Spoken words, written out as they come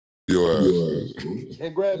Your ass.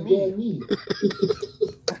 And grab me.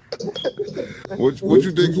 What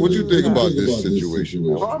you think? What you think about this situation,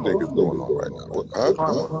 man? What you think is going on right now?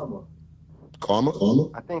 Karma. Karma?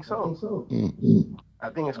 I think so. Mm-hmm. I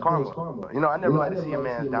think it's karma. You know, I never like to see a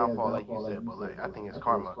man's downfall, like you said, but like I think it's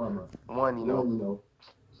karma. One, you know,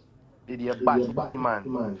 Diddy a body man.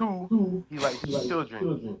 Two, he likes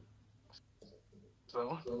children.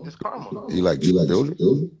 So it's karma. You like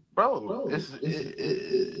children? Bro,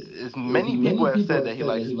 it's many people have said that he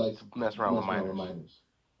likes to mess around with minors.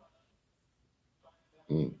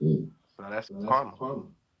 Mm-hmm. So that's karma.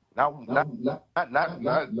 Not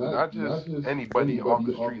just anybody off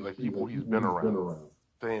the street, like people he's been around,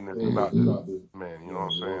 saying it's about this man. You know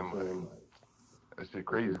what I'm saying? Like that shit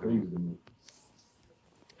crazy to me.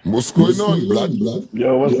 What's going on, blood?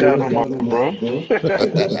 Yo, what's going on, bro?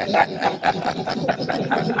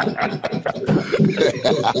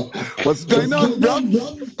 What's going on, blood?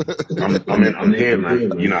 I'm here,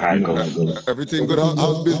 man. You know how it goes. Everything good?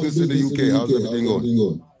 How's business in the UK? How's everything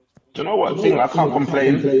going? Do you know what thing? I can't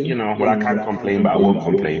complain. You know, well, I can complain, but I won't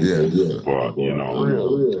complain. Yeah. But you know,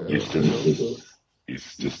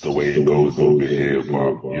 it's just the way it goes over here.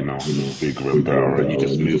 But you know, bigger and better, and you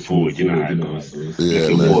just move forward. You know how it goes. Yeah,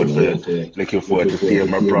 looking forward to seeing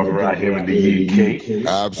my brother out here in the UK.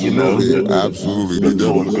 Absolutely, you know, absolutely. The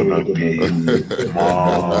tour's gonna be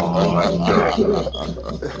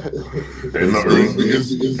They're not ready.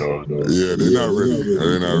 Yeah, they're not ready.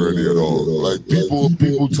 They're not ready at all. Like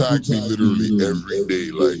people tag me literally every day.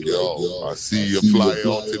 Like, yo, I see you fly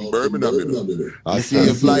out in Birmingham. You know? I see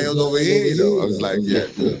you fly out over here. You know, I was like, yeah.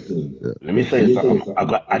 Let me say something. I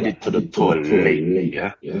got added to the tour late.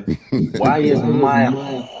 Yeah. Why is my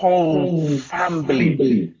whole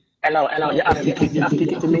family? Hello, you have tickets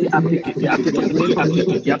to me, you have tickets to me.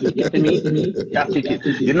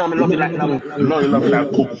 You know me love it like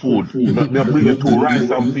cook food. You know me bring it to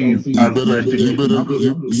rice and peas and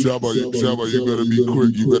Shabba, you better be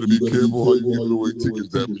quick. You better be careful how you giving away tickets.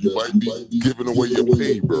 That you might be giving away your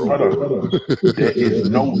pay, bro. There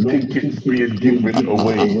is no tickets being given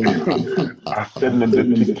away. I send them the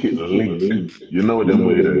ticket link. You know them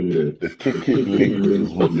way the ticket link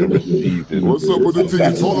is what you're receiving. What's up with the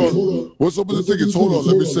tickets? Hold on. What's up with the tickets? Hold on,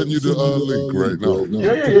 let me send you the link right now.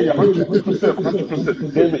 Yeah,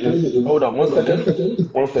 100%. Here it is. Hold on, 1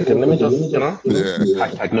 second. Let me just,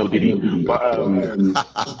 hashtag no Diddy. But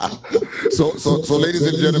so ladies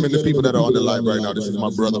and gentlemen, the people that are on the live right now, this is my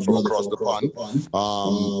brother from across the pond,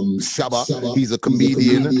 Shabba. He's a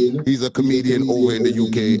comedian. He's a comedian over in the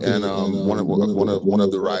UK, and one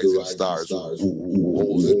of the rising stars who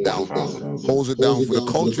holds it down for the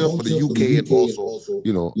culture, for the UK, and also,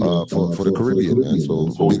 you know, for the Caribbean, man. So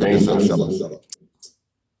big up yourself, Shabba.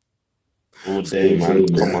 All day, man.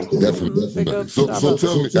 Come on. Definitely. So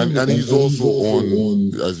tell me, and he's also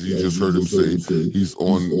on, as you just heard him say, he's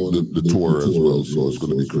on the tour as well. So it's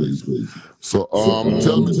going to be crazy. So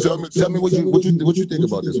tell me what you think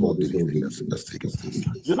about this whole Diddy thing that's taking place.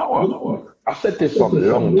 You know what? I've said this for a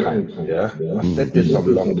long time. Yeah, I've said this for a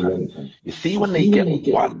long time. You see, when they get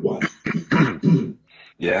one.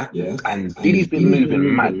 Yeah, and Diddy's been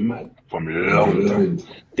moving mad from a long time.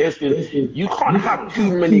 You can't have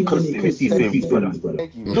too many conspiracy theories, brother.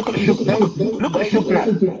 Look at Suge Knight.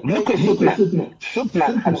 Suge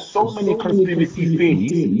Knight had so many conspiracy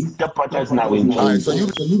theories. The brother's now in jail. All right, so you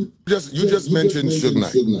just mentioned Suge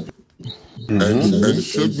Knight, and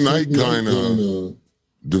Suge Knight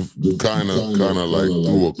kind of like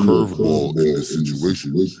threw a curveball in this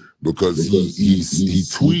situation, because he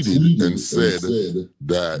tweeted and said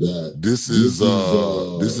that this is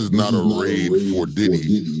not a raid for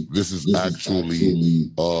Diddy. This is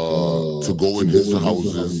actually to go in his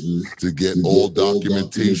houses to get all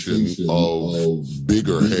documentation of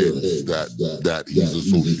bigger heads that he's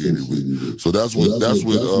associated with. So that's what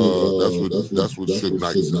Suge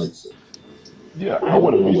Knight says. Yeah, I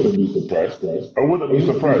wouldn't be surprised. Let's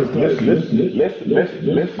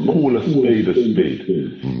call a spade a spade.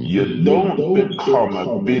 You don't become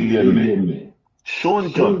a billionaire. Sean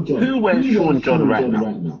John, who wears Sean John right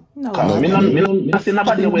now? No. I see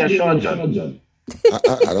nobody wear Sean John.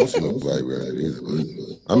 I don't see nobody wearing it either.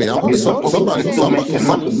 I mean,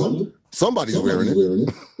 somebody's wearing it.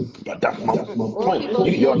 But that's my point.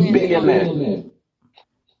 You're a billionaire.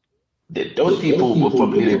 Those people were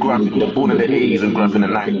probably they're born in the 80s and grew up in the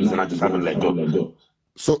 90s, and I just haven't let go.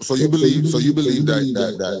 So you believe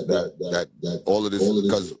that all of this,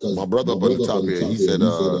 because my brother up on the top here, he said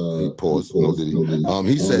he paused, no Diddy.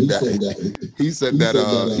 He said that he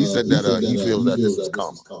feels that this is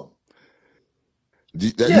karma.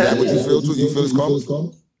 Is that what you feel too? You feel it's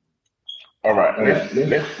karma? All right,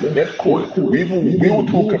 let's call it. We all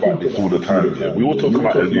talk about this all the time. Yeah, we all talk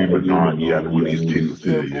about Illuminati and all these things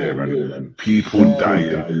here. Yeah, and people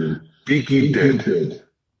dying. Biggie dead.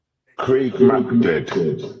 Craig Mack dead.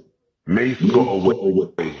 Mace got away.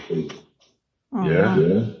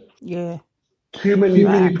 Yeah. Yeah. Too many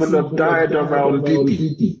Facts. people have died around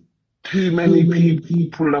Diddy. Too many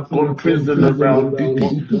people have gone prison around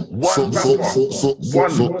Diddy. So One so rapper. so so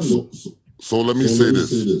so One. so let me say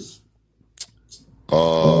this.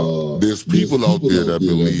 There's people out there that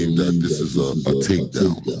believe that this is a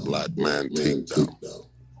takedown, a black man takedown.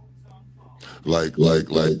 Like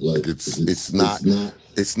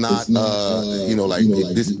it's not you know, like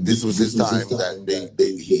this was his time that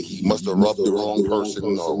he must have rubbed the wrong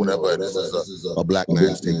person or whatever. This is a black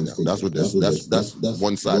man's takedown. That's what that's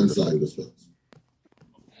one side of the fence.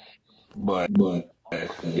 But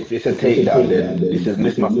if it's a takedown, then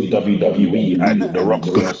this must be WWE, and The Rock's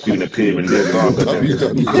gonna soon appear in their saga. Then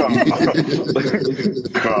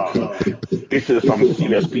this is some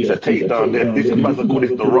serious piece of takedown. Then this must have called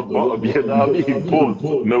this The Rock bottom. You know what I mean?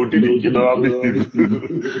 Pause. No, did it? You know what I mean?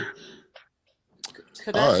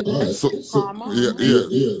 Could I So Karma? yeah.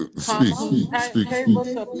 Speak. Hey,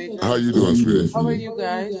 what's up, Majah? How you doing, sweetie? How are you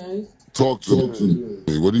guys? Talk to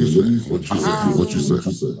me. What do you say? What you say?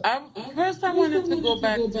 First, I wanted to go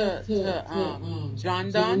back to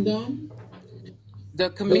John Don, the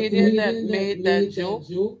comedian that made that joke.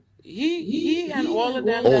 He and all of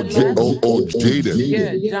them that left. Jaden.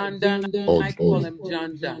 Yeah, John Don. I call him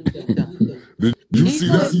John Don. Did you see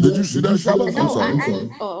that? Did you see that, Shaba? No, I'm sorry.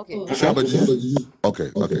 oh, okay. Shaba, okay,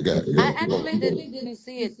 go ahead. I actually didn't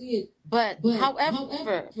see it, but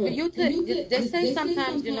however, for you to, they say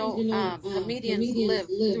sometimes, comedians live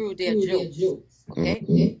through their jokes.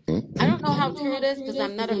 Okay, I don't know how true it is because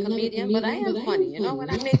I'm not a comedian, but I am funny. When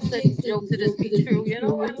I make certain jokes, it just be true. You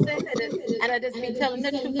know what I'm saying? And I just be telling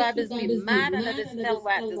the truth. I just be mad, and I just tell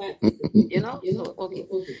what I just. So okay.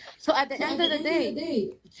 So at the end of the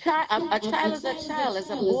day, a child is a child. As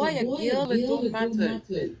a boy, a girl, It don't matter.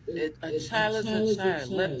 A child is a child.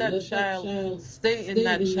 Let that child stay in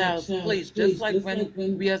that child's place. Just like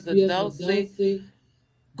when we as adults say,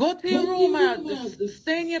 go to your room out.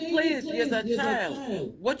 Stay in your place. You're a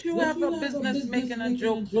child. What you have a business making a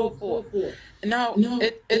joke for? Now,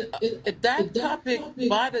 that topic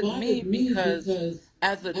bothered me because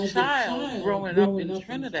as a child growing up in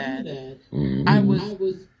Trinidad, I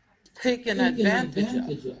was taken advantage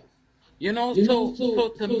of. So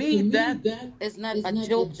to me that is not a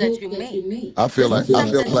joke that you make. I feel like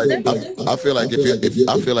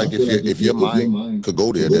if your mind could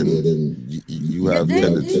go there, then you have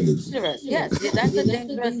tendencies. Yes, that's a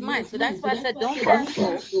dangerous mind. So that's why I said don't pass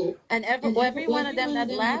go. And every one of them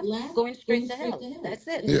that laugh going straight to hell. That's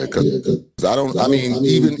it. Yeah, because I mean,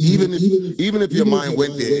 even if your mind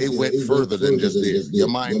went there, it went further than just there. Your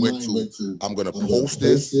mind went to, I'm gonna post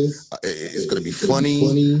this. It's gonna be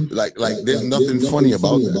funny. Like there's nothing funny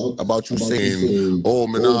about that. About you saying, "Oh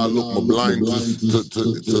man, I look my blind to a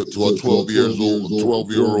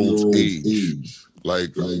 12-year-old's age."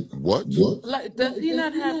 Like what? Like, does he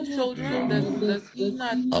not have children? Does he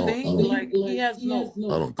not think like he has no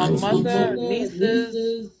a mother,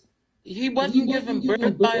 nieces? He wasn't given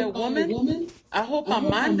birth by a woman. I hope a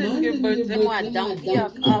man didn't give birth to him. What donkey or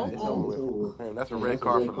cow? Man, that's a red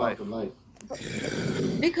card for life.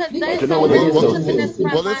 Because But there's you know so what it much is, though? goodness in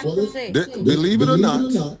my mind to say. Believe it or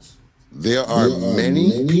not, there are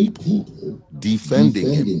many people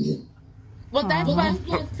defending him. Well, that's why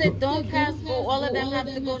I said don't pass go. All of them have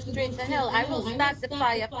to go straight to hell. I will start the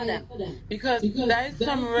fire for them. Because there is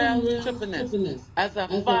some real stupidness. As a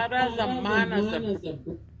father, as a man, as a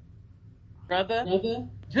brother,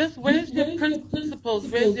 just where's your principles?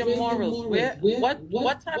 Where's your morals?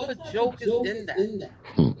 What type of joke is in that?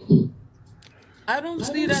 I don't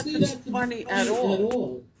see that to be funny at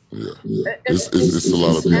all. Yeah, it's a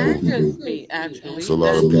lot of people. Angers me, actually. It's a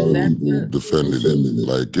lot of people defending it.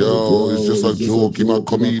 Like, yo, it's just a joke. He's a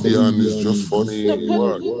comedian. It's just funny. So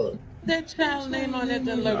put their child name on it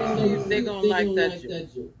and Larry see if they're gonna like that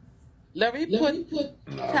joke. Larry put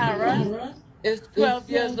Tara is 12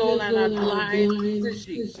 years old and a blind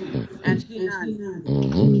fishy, and she not.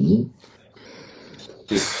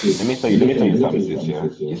 Let me tell you something, sis, yeah.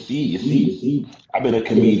 You see, I've been a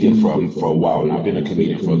comedian for a while now. I've been a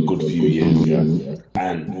comedian for a good few years, yeah.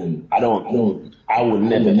 And I will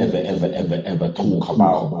never, ever talk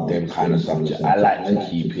about them kind of subject. I like to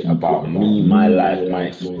keep it about me, my life, my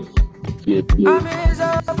experience. In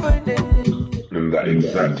that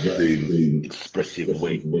exact same expressive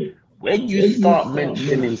way. When you start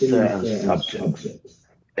mentioning certain subjects,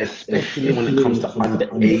 especially when it comes to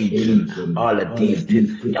underage and all of these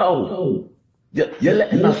things. Yo, you're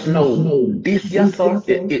letting us know this, yes, sir,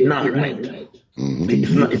 it not right.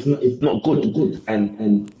 It's not good.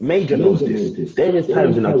 And Major knows this. There is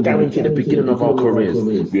times when I guarantee at the beginning of our careers,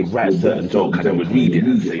 we'd write certain joke and then we'd read it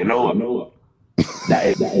and say, you know what?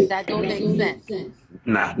 That don't make sense.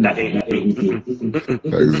 Nah, that ain't me.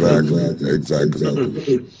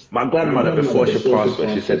 Exactly. My grandmother, before she passed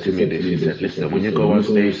away, she said to me this. She said, listen, when you go on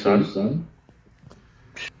stage, son,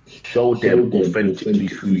 show them authentically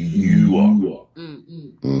who you are.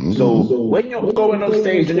 So when you're going on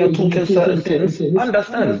stage and you're talking certain things,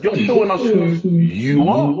 understand, you're showing us who you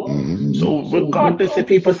are. So regardless if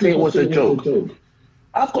people say it was a joke,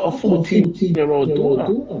 I've got a 14-year-old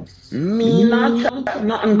daughter. Me not chat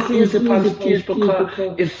nothing crazy on stage because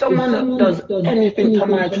if someone does anything to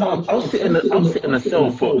my child, I'll sit in a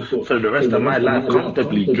cell for the rest of my life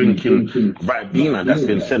comfortably drinking Ribena that's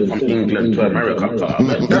been sent from England to America.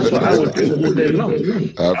 That's what I would drink all day long.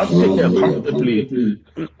 I'll sit there comfortably.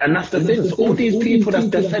 And that's the thing. So all these people that's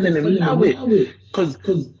defending him, allow it. Because,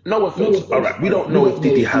 no offense, all right, we don't know if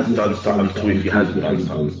Diddy has done something or if he hasn't done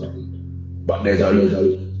something. But there's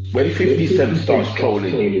when 50 Cent starts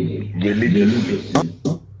trolling religiously.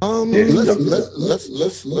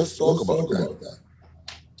 Let's talk about that.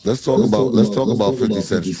 Let's talk about 50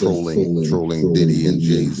 Cent's trolling Diddy and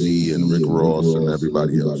Jay-Z and Rick Ross and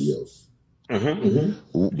everybody else.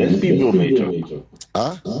 Let's be real, Major.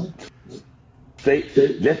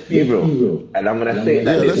 Let's be real. And I'm gonna say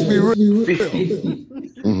that. Let's be real.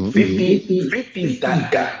 50's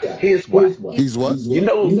that guy. Here's why. He's what? You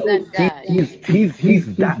know, he's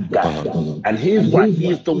that guy. And here's why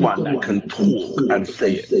he's the one that can talk and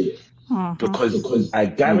say it. Because I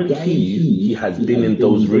guarantee you, he has been in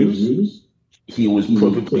those rooms. He was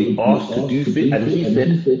probably asked to do things, and he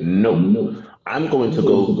said, no, I'm going to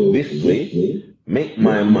go this way, make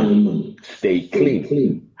my money, stay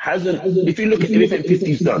clean. If you look at everything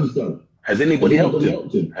 50's done, has anybody helped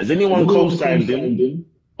him? Has anyone co-signed him?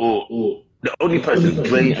 Or the only person,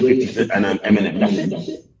 Dre and 50 Cent and Eminem, that's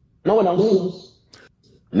it. No one else.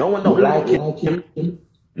 No one don't like him.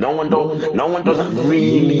 No one doesn't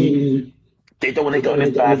really. They don't want to go on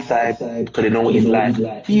his bad side because they know what he's like.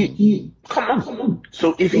 Come on.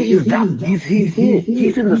 So if he's here.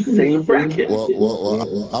 He's in the same bracket.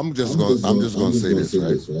 Well, I'm just gonna say this,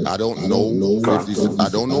 right? I don't know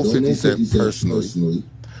 50 Cent personally.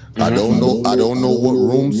 I don't know what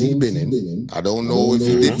rooms he's been in. I don't know if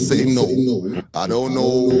he didn't say no. I don't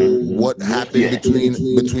know what happened between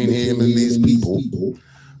him and these people.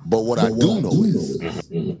 But what I do know is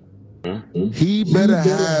he better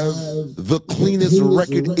have the cleanest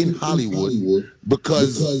record in Hollywood,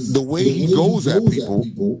 because the way he goes at people,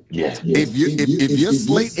 if your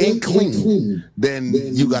slate ain't clean, then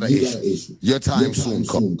you got an issue. Your time soon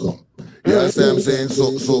come. You understand what I'm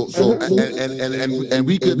saying? And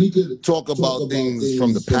we could talk about things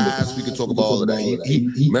from the past. We could talk about all of that.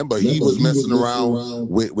 Remember, he was messing around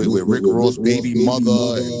with Rick Ross' baby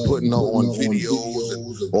mother and putting her on videos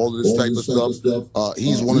and all of this type of stuff.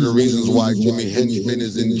 He's one of the reasons why Jimmy Henchman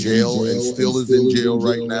is in jail and still is in jail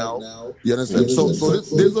right now. You understand? So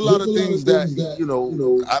there's a lot of things that,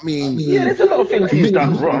 I mean, there's a lot of things he's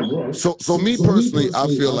done wrong. So me personally, I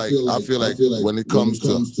feel like when it comes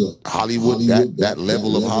to Hollywood, that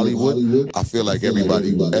level of Hollywood, I feel like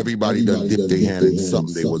everybody done dipped their hand in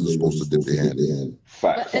something they wasn't supposed to dip their hand in.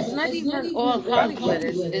 But it's not even all Hollywood.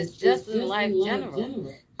 It's just in life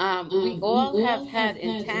general. We all have had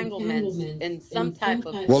entanglements in some type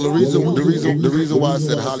of. Well, the reason why I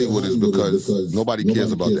said Hollywood is because nobody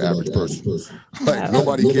cares about the average person. Like,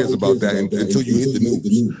 nobody cares about that until you hit the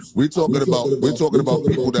news. We're talking about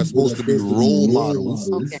people that's supposed to be role models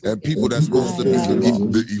and people that's supposed to be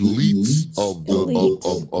the elites of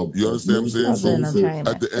you understand what I'm saying? So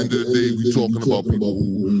at the end of the day, we're talking about people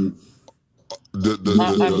who.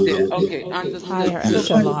 Higher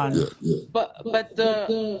echelon. But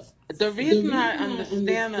the reason I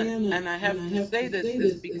understand it, and I have to say this,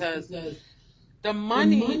 is because the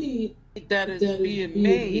money that is being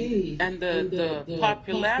made and the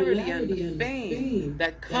popularity and the fame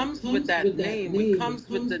that comes with that name, it comes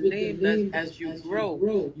with the name that as you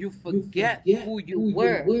grow, you forget who you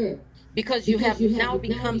were. Because you have now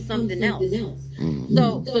become something else.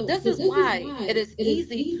 So this is why it is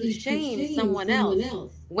easy to shame someone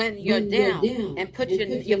else when you're down and put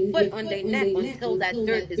your foot on their neck until that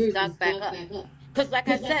dirt is dug back up. Because like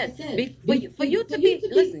I said, for you to be,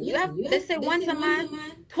 listen, they say once a man,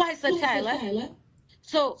 twice a child.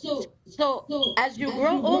 So, so as you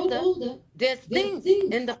grow older, there's things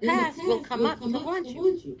in the past will come up to haunt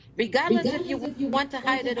you, regardless if you want to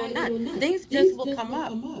hide it or not. Things just will come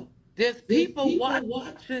up. There's people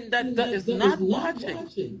watching that is not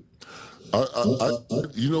watching.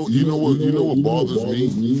 You know what bothers me?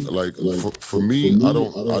 Like for me,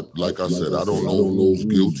 like I said, I don't know who's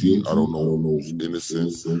guilty. I don't know who's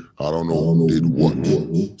innocent. I don't know who did what.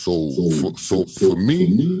 So for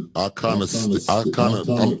me, I'm kind of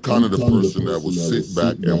the person that will sit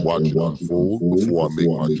back and watch it unfold before I make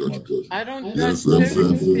my judgment. I don't You judge understand what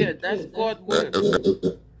I'm period. saying? That's God's word.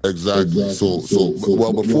 Exactly.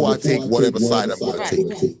 Well, before I take whatever side I'm going to Right.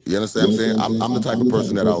 take, you understand what I'm saying? I'm the type of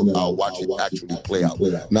person that I'll watch it actually play out.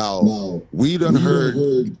 Now, we done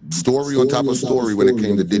heard story on top of story when it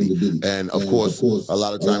came to Diddy, and of course, a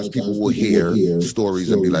lot of times people will hear stories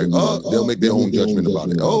and be like, oh, they'll make their own judgment about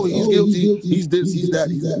it. Oh, he's guilty. He's this. He's that.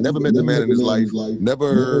 He's that. Never met the man in his life.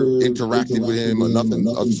 Never interacted with him or nothing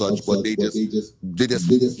of such. But they just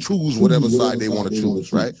choose whatever side they want to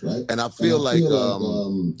choose, right? And I feel like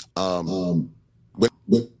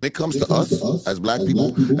when it comes to us as black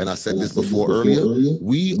people, and I said this before earlier,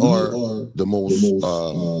 we are the most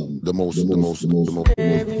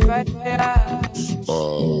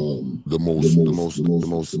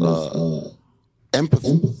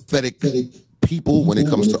empathetic people when it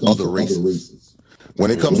comes to other races. When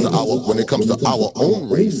it comes to our own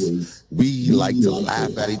race, we like to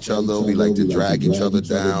laugh at each other. We like to drag each other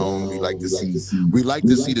down. We like to see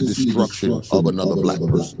the destruction of another black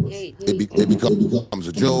person. It becomes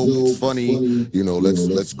a joke. It's funny. You know,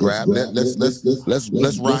 let's ride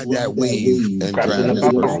that wave and grab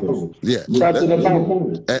this person. Yeah,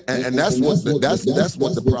 and that's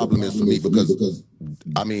what the problem is for me, because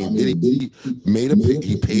I mean, he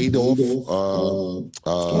paid off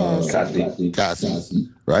Cassie,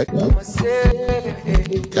 right?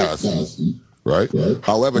 Cassie, right?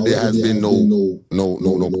 However, there has been no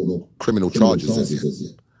criminal charges as yet.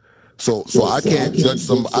 So I can't judge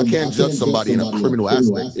somebody in a criminal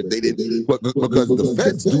aspect if they didn't, because the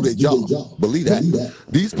feds do their job. Believe that.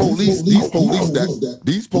 These police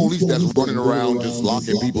that's running around just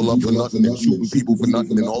locking people up for nothing and shooting people for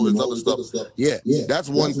nothing and all this other stuff. Yeah, that's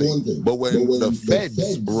one thing. But when the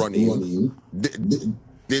feds run in,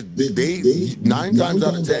 they 9 times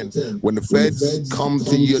out of 10, when the feds come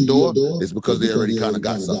to your door, it's because they already kind of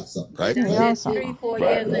got something, right? There's 3-4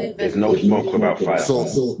 years. There's no smoke without fire.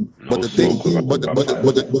 But the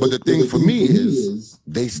thing for me is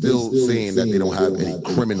they still saying that they don't have any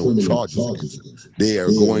criminal charges against him. They are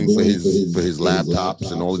going for his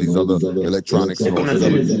laptops and all of these other electronics. They're gonna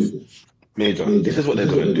do, Major, this is what they're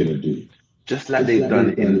gonna do. Just like they've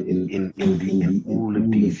done in all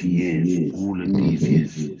of these years,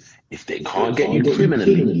 if they can't get you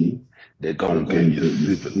criminally, they're gonna get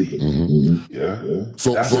you civilly. Yeah.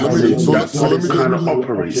 So let me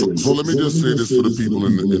just say this for the people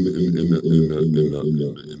in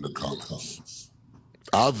the comments.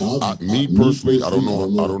 Me personally, I don't know if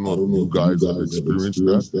you guys have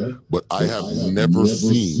experienced that, but I have never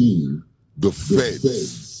seen the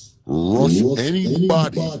feds rush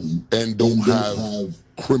anybody and don't have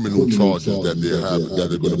criminal charges that they're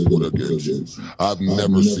going to put against you. I've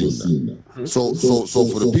never seen that. So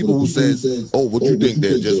for the people who says, oh, what you think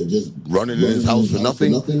they're just running in his house for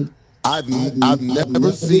nothing? I've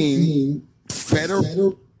never seen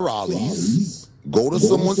federales go to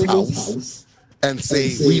someone's house and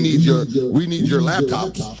say, we need your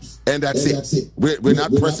laptops. And that's it. We're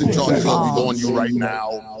not pressing charges on you right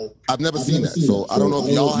now. I've never seen that. So I don't know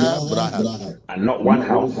if y'all have, but I have. And not one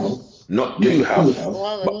house, not 2 houses, but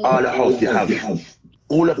all the house you have.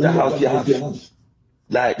 All of the house you have.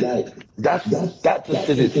 Like, that just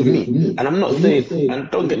says it to me. And I'm not saying, and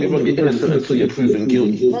don't get me wrong, you're innocent until you're proven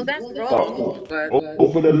guilty. Well, that's wrong. But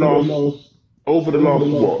over the last what?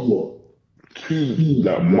 2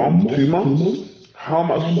 months? How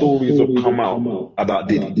much stories have come out about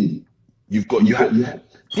Diddy? You had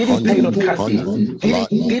Diddy paid off Cassie.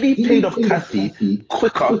 Diddy paid off Cassie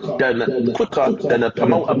quicker than a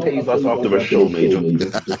promoter pays us after a show, Major.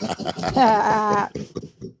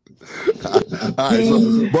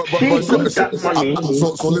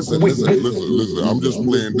 So listen. I'm just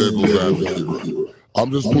playing devil's advocate.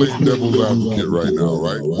 I'm just playing devil's advocate right now,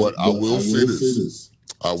 right? But I will say this.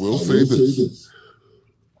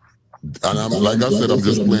 And I'm like I said, I'm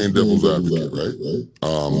just playing devil's advocate, right?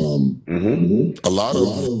 A lot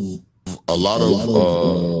of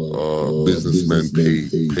businessmen pay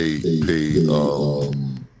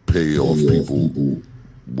off people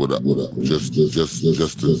just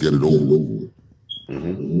to get it over with.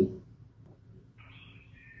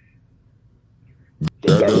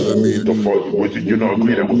 That doesn't mean you not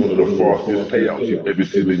agree that was one of the fastest payouts you've ever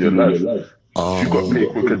seen in your life? You got paid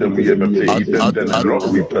quicker than we ever paid than a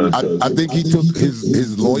lottery person. I think he took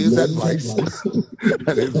his lawyer's advice,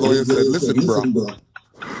 and his lawyer said, "Listen, bro,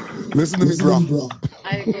 listen to me, bro."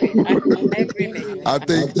 I agree. I agree, Majah.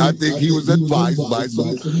 I think he was advised by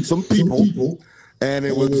some people, and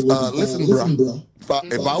it was listen, bro.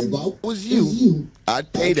 If I was you,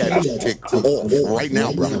 I'd pay that chick off right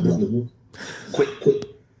now, bro. Quick.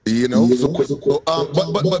 You know, but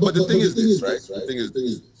the thing is this, right? The thing is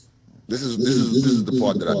this is the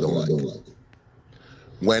part that I don't like.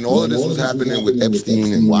 When all of this was happening with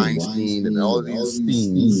Epstein and Weinstein and all of these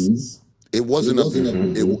Steens, it wasn't a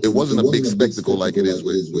big spectacle like it is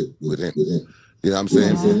with him. You know what I'm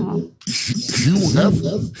saying?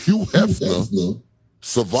 Hugh Hefner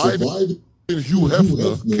survived. Hugh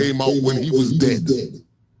Hefner came out when he was dead.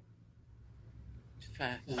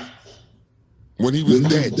 When he was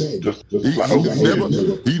dead,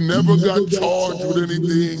 he never got charged with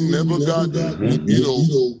anything. Never got,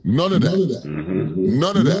 none of that.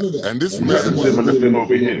 None of that. And this man was similar thing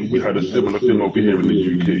over here. We had a similar thing over here in the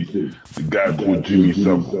UK. The guy called Jimmy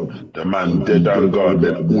Savile, the man dead on guard.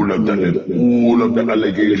 Then all of the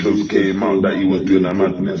allegations came out that he was doing a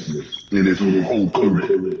madness in his whole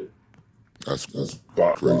career. That's crazy.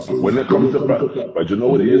 When it comes to but you know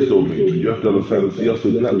what it is, though, mate? You have to understand. See us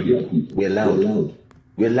as black people. We're loud.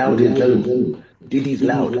 We're loud in general. Diddy's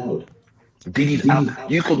loud. Diddy's out.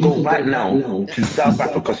 You could go right now to South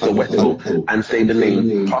Africa, Soweto, and say the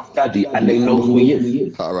name Puff Daddy, and they know who he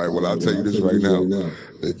is. All right, well, I'll tell you this right now.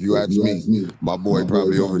 If you ask me, my boy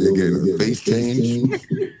probably over there getting a face change.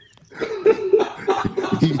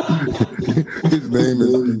 His name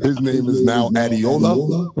is now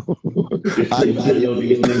Adiola. His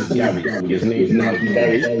name's Gary. His name's now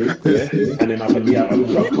Gary. Yeah? And then he have a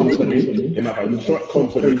truck company. He have a truck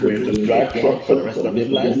company where he just drive truck for the rest of his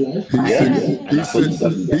life.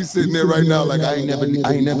 He's sitting there right now like I ain't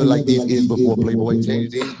never like these ears before. Playboy,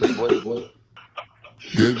 change these, Playboy.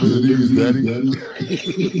 Get rid of these, Daddy.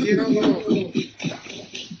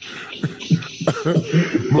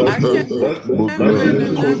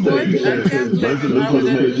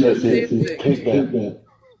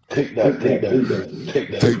 Take that.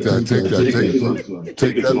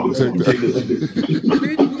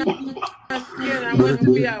 I want to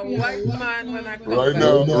be a white man when I come right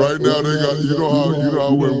now they got you know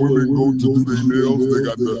how when women go to do their nails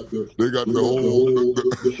they got the whole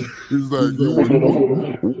it's like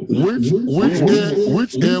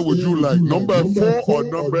which hair would you like, number 4 or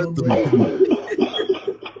number 3?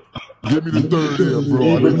 Give me the third hair, bro.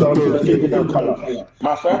 I need the third hair.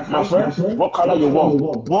 My friend, what color you want?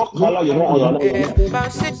 What color you want? Do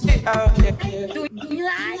you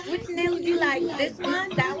like? Which nail do you like? This one?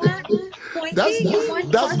 That one? Pointy?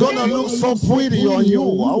 That's gonna look so pretty on you.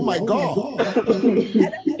 Oh my God.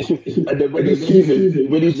 And then when he's choosing,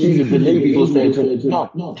 the lady will say to him, no,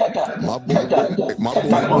 take that.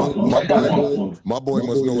 My boy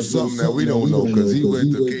must know something that we don't know, because he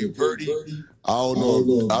went to Cape Verde. I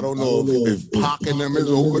don't know if Pac and them is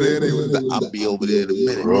over there. I'll be over there in a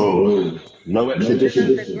minute. Bro, no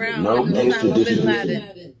extradition. No extradition.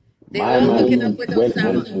 They all looking up with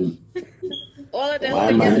Osama. All of them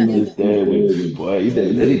my man is there with, boy, he's there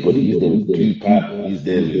with everybody. He's there with Tupac. He's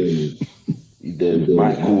there with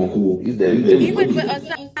Michael. He's there with everybody. He went with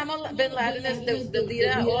Osama bin Laden as the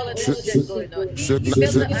leader. All of this shit going on. He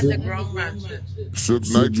built an underground mansion. Suge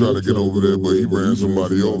Knight tried to get over there, but he ran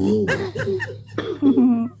somebody over.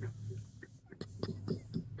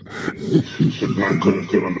 Suge Knight couldn't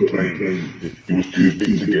get on the plane. He was too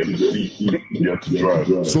big to get in the seat. He had to drive.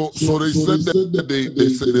 So they said that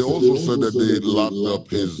they also said that they locked up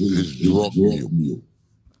his drug mule.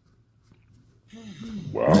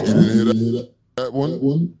 Wow. You didn't hear that one?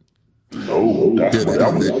 No, that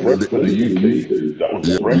was fresh for the UK. That was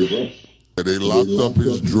fresh. They locked up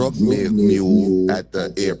his drug mule at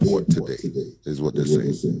the airport today, is what they're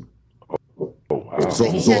saying. So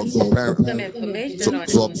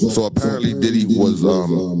apparently Diddy was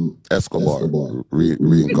Escobar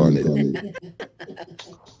reincarnated.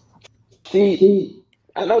 See,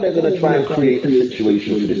 I know they're gonna try and create a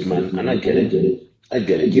situation for this man, and I get it.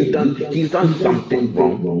 He's done something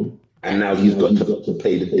wrong, and now he's got to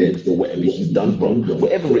pay the debt for whatever he's done wrong,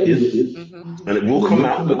 whatever it is. And it will come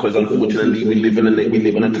out, because unfortunately we live in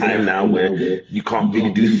a time now where you can't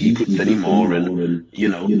really do secrets anymore, and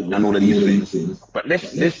and all of these things. But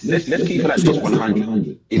let's keep it at just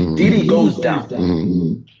 100. If Diddy goes down,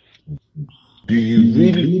 do you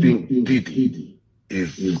really think Diddy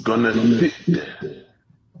is gonna sit there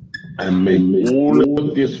and make all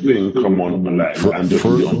of this thing come on like and just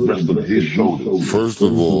put it on rest on his shoulders. First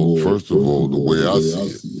of all, the way I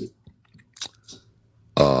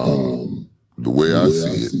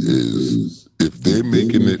see it, is if they're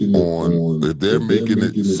making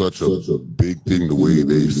it such a big thing the way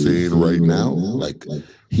they're saying right now, like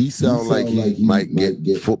he sounds like he might get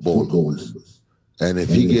football numbers. And if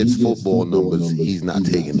he gets football numbers, he's not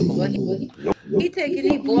taking them on.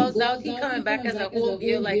 He balls out. He coming back as a whole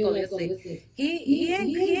gear like Olysses. He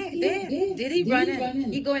ain't there. Did he run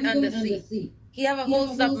in? He going undersea. He have a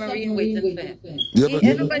whole submarine waiting for him.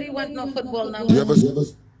 Everybody want no football numbers. You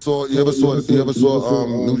ever saw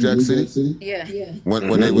New Jack City? Yeah.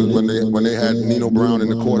 When they had Nino Brown in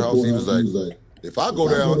the courthouse, he was like, if I go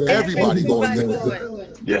down, everybody goes down.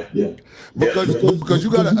 Yeah. Because you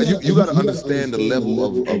gotta understand the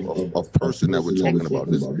level of person that we're talking about.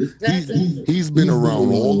 He's been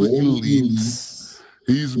around all the elites.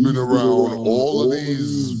 He's been around all of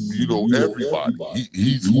these, everybody.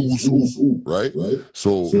 He's who's who, right?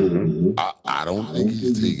 So I don't think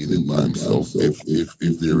he's taking it by himself.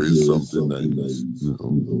 If there is something that he's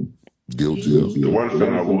guilty of. The one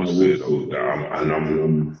thing I will say though,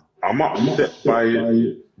 that I'm upset by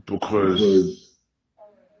it because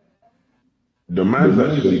the man's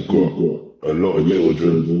actually got a lot of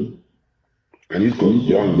children, and he's got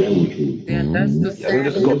young children. Yeah, that's the He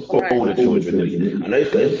hasn't just got older children. I know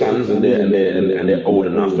he's got his sons, and they're old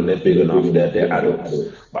enough and they're big enough. They're adults.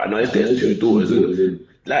 But I know he's got his 2 daughters. And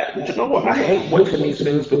like, do you know what? I hate watching these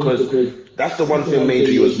things because that's the one thing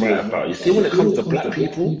Major you was right about. You see, when it comes to black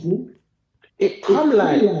people, it come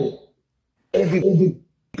like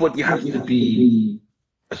everybody has to be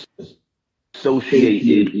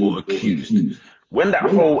associated or accused. When that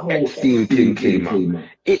whole Epstein thing came up,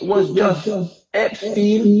 it was just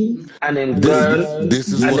Epstein and then girls this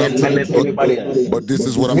is what and then everybody else. But this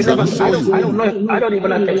is what I'm trying to show you. I don't know. I don't even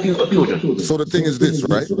know if Epstein's got children. So the thing is this,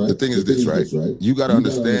 right? You got to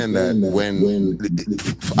understand that when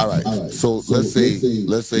all right. So let's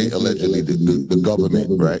say allegedly the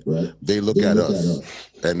government, right? They look at us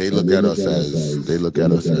and they look at us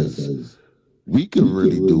as we can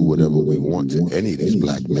really do whatever we want to any of these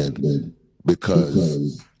black men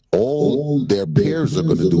because all their peers are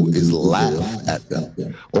going to do is laugh at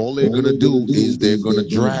them. All they're going to do is they're going to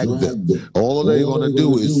drag them. All they're going to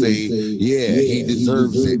do is say, yeah, he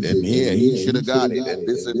deserves it, and yeah, he should have got it, and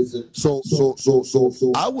this and so.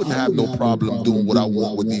 I wouldn't have no problem doing what I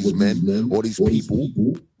want with these men or these people.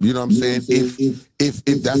 You know what I'm saying?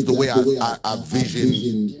 If that's the way I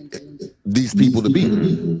vision these people to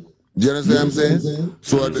be. Do you understand what I'm saying?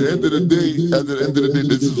 So at the end of the day,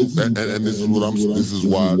 this is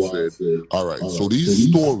why I said, all right. So these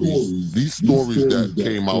stories that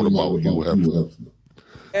came out about Hugh Hefner,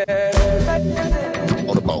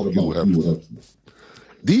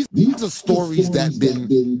 these are stories that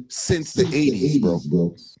been since the 80s,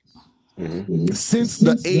 bro. Since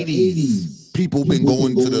the 80s, people been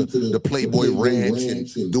going to the Playboy Ranch and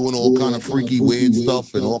doing all kind of freaky, weird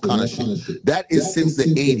stuff and all kind of shit. That is since the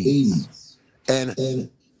 80s. And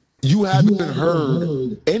you haven't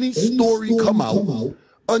heard any story come out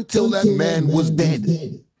until that man was dead.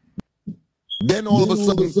 Then all of a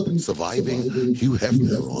sudden, surviving Hugh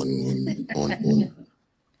Hefner on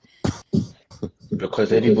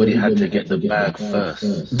because everybody had to get the bag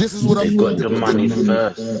first. This is what they got the money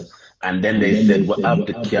first. And then they said, we'll have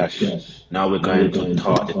the cash. Now we're going to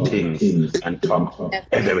talk the things and talk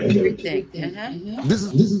everything. This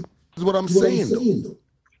is what I'm saying, though.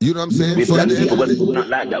 You know what I'm saying? We've got people not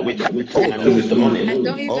like that. We're and lose the money. And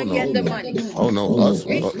don't even get the money. Oh, no.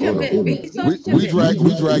 We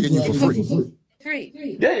dragging you for free.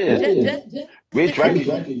 Yeah. We're dragging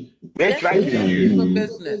you. For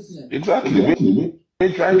business. Exactly. We're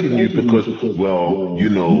dragging you because, well, you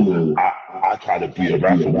know, I try to be a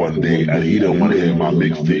rapper one day and he don't want to hear my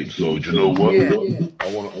mixtape. So, do you know what? Yeah.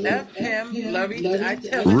 F him, Larry. I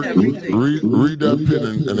tell him everything. Read that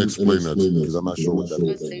pin and explain that to me because I'm not sure what that is.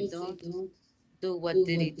 Because they don't do what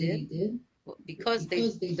Diddy did. Because they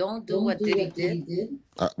don't do what Diddy did.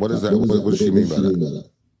 What is that? What does she mean by that?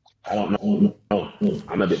 I don't know.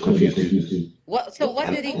 I'm a bit confused. So what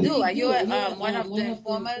did he do? Are you one of the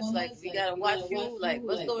informers? Like, we gotta watch you? Like,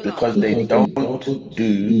 what's going on? Because they don't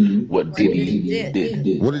do what Diddy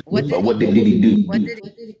did. What did Diddy do? What did he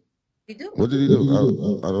do? What did he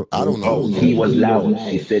do? I don't know. Oh, he was loud.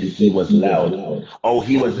 She said he was loud. Oh,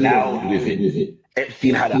 he was loud with it.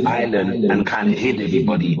 Epstein had an island and kind of hid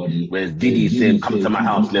everybody, whereas Diddy said, come to my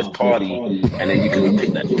house, let's party, and then you can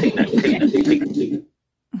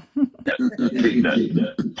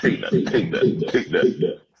take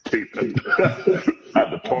take that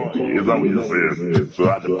at the party. Is that what you're saying? So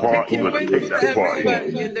at the party, you're gonna take Wins that party.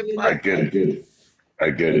 everybody in the I get party. it. I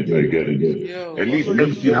get it. I get it. Yo, At least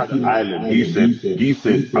Epstein had an island. He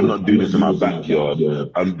said, I'm not doing this in my backyard.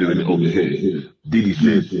 I'm doing it over here. Diddy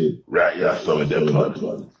said, right, yeah, I saw it there, blood.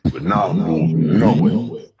 But now I'm going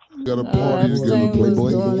nowhere. Got a party together, Epstein was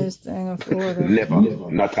Playboy. doing his thing in Florida. Never.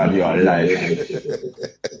 Not on your life.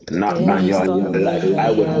 Not Yeah, on he your started life. living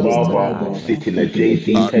I would out his rather time. sit in a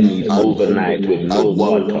JC Penney's overnight with no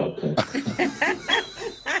water.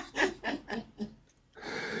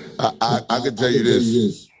 I can tell you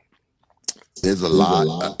this. There's a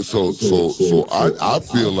lot. So I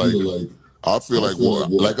feel like well,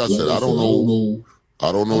 like I said, I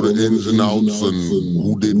don't know the ins and outs and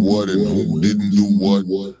who did what and who didn't do what.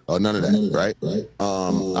 None of that, right?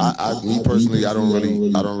 Me personally, I don't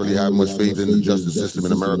really have much faith in the justice system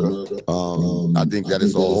in America. I think that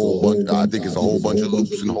it's a whole bunch. I think it's a whole bunch of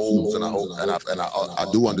loops and holes, and I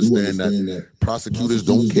do understand that prosecutors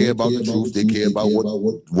don't care about the truth. They care about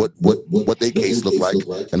what their case look like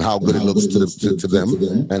and how good it looks to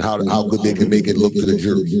them, and how good they can make it look to the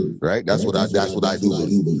jury, right? That's what I do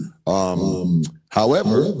believe.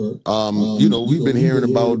 However, we've been hearing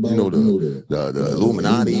about, the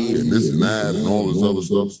Illuminati And this and that and all this other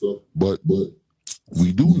stuff. But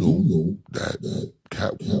we do know that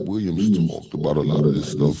Cat Williams talked about a lot of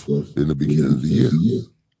this stuff in the beginning of the year.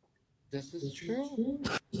 this is true.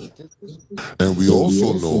 And we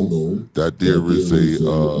also know that there is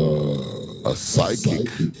a psychic,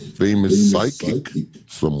 famous psychic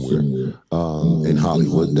somewhere. in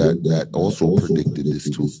Hollywood that also predicted this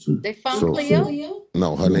too. They found Cleo?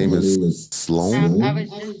 No, her name is Sloan. I was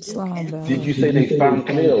just Sloan down. Did you say they found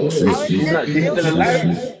Cleo? She's still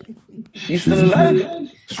alive? She's still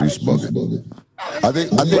alive? She's bugging. I think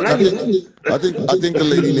the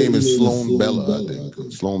lady name is Sloan Bella. I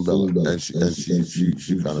think Sloan Bella, and she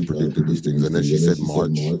kind of predicted these things, and then she said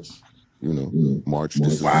March. March.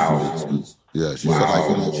 This is yeah.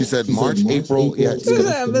 She said March, April. Yeah. Who's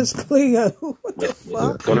that, Miss Cleo? What the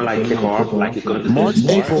fuck? It's gonna kick off, it's gonna March,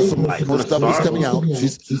 April. Some like more stuff is coming out.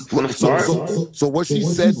 So what she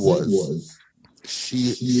said was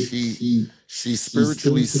she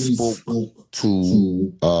spiritually spoke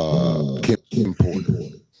to Kim Porter.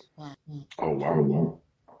 Oh wow.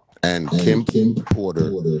 And Kim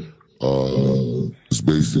Porter It's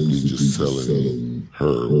basically just telling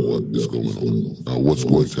her what is going on, what's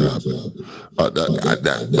going to happen.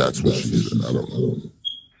 That's what she said. I don't know.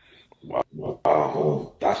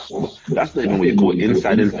 Wow. That's not even what you call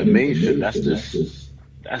inside information. That's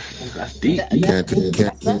deep. You can't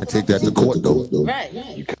take that to court though. Right.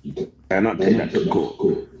 You cannot take that to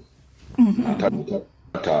court.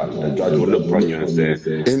 The judge will look on you and say,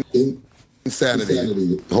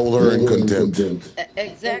 Insanity. Hold her in contempt.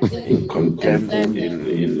 Exactly. in contempt,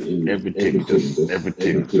 in everything,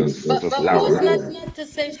 just But allow who's her. not to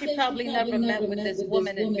say she probably never met with this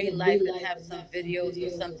woman in real life and have some videos or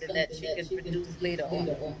something that she can produce later on?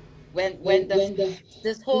 When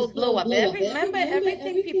this whole blow up. Remember,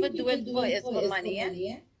 everything people do it for is for money,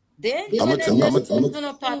 yeah? Then Sure,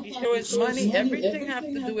 it's money. Everything has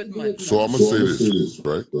to do with money. So I'm gonna say this,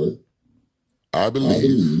 right? I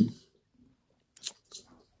believe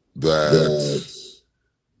that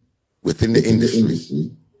within the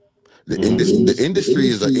industry, the industry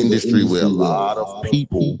is an industry where a lot of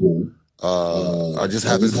people are just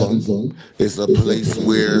having fun. It's a place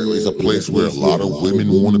where a lot of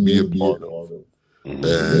women want to be a part of, and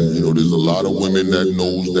there's a lot of women that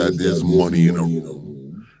knows that there's money in a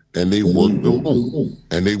room, and they work the room,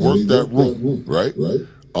 and they work that room, right?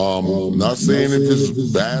 Not saying if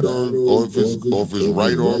it's bad or if it's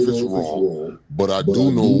right or if it's wrong, but I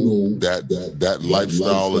do know that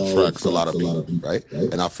lifestyle attracts a lot of people, right?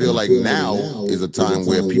 And I feel like now is a time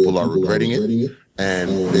where people are regretting it and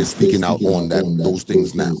they're speaking out on those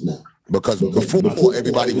things now. Because before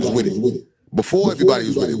everybody was with it.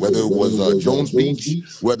 Whether it was Jones Beach,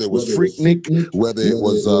 whether it was Freaknik, whether it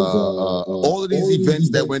was all of these events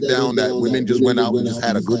that went down that women just went out and just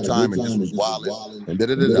had a good time and just was wilding and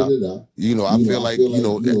da-da-da-da. I feel like,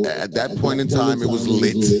 at that point in time, it was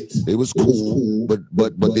lit, it was cool,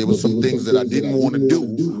 but there was some things that I didn't want to do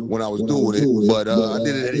when I was doing it, but I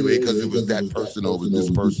did it anyway because it was that person over this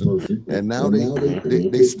person. And now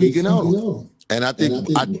they speaking out. And I think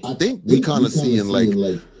we kind of seeing like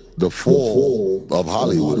the fall of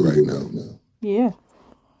Hollywood right now. Yeah.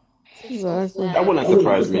 Exactly. That wouldn't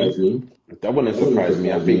surprise me.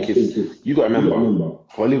 I think you got to remember,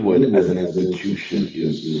 Hollywood as an institution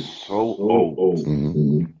is so old.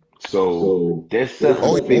 So there's certain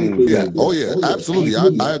Oh things yeah, that absolutely.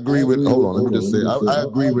 I agree with. Hold on, let me just say, I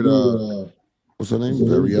agree with. What's her name?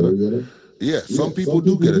 Varietta. Yeah, some people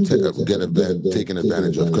do get taken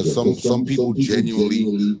advantage of because some people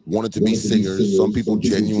genuinely wanted to be singers. Some people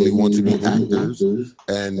genuinely want to be actors,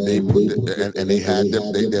 and they put and they had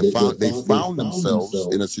them. They found themselves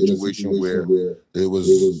in a situation where it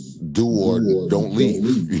was do or don't leave.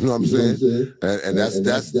 You know what I'm saying? And that's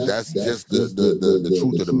just the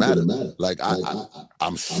truth of the matter. Like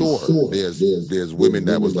I'm sure there's women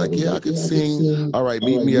that was like, yeah, I could sing. All right,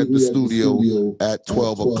 meet me at the studio at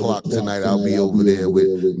 12 o'clock tonight. I'll be over there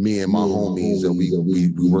with me and my homies, and we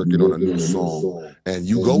working on a new song. And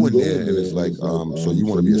you go in there, and it's like, so you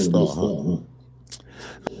want to be a star, huh? All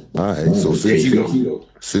right. So since you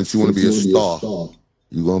want to be a star,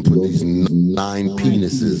 you're gonna put these 9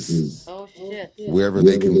 penises Oh shit. wherever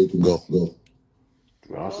they can go.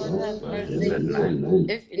 Lord have mercy. is nine.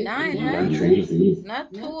 If 9, huh?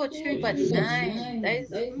 Not 2 or 3, but 9. That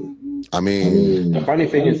is. I mean, The funny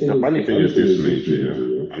thing is this, Major.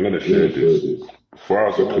 Yeah? I'm gonna share this. Before I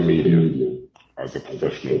was a comedian, I was a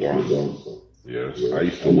professional dancer. Yes, I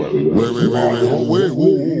used to work with whoa,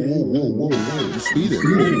 you speeding?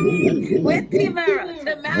 Where's Tamara?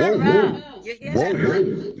 Tamara! You hear that,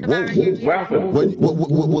 man? Tamara, you hear that?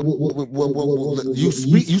 You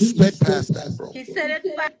sped past that, bro. He said it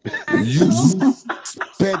fast. You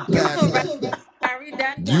sped You past for that. Harry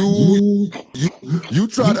that one. You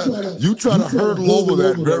try to hurdle over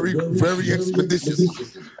that very expeditiously.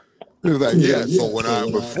 It's like, yeah. So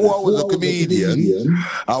before I was a comedian,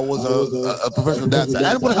 I was a professional dancer.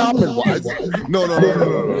 And what happened was, no.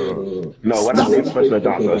 No, when I say professional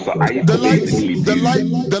dancer, so I used The to basically the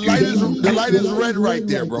light is red right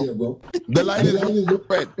there, bro. The light is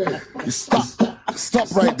red. Stop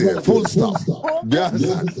right there. Full stop. Yes.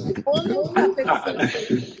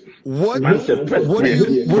 What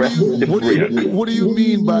do you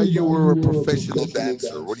mean by you were a professional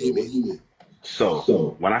dancer? What do you mean?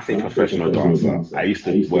 So when I say professional dancer, I used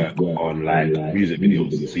to work on like music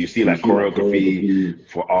videos. So you see like choreography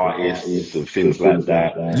for artists and things like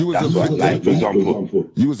that. That's what, like for example,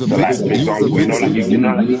 you was a so like vixen. for example, you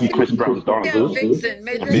know like you see Chris Brown's Yeah, dancers, Vixen.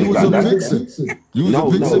 You was a vixen. You was a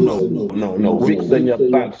vixen. No. Vixen your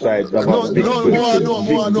backside, brother. Vix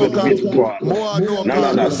with bitch part.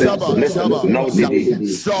 No.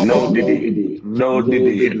 Listen, no Diddy. On the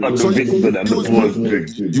Vixen and the boys drink.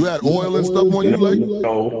 You had oil and stuff on you, like?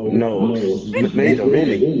 No. Major,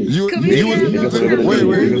 really? You Come here, was let me see a wait.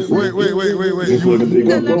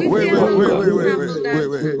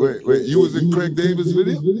 sample. You was in Craig Davis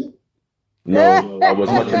video? No, I was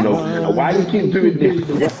watching no. Why do you keep doing this?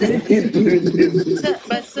 Why do you keep doing this?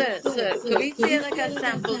 Sir, could we say like a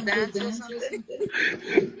sample dance or something?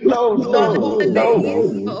 No. For all the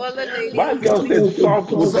My ladies. girl said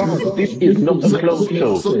sample dance. This is not a clothes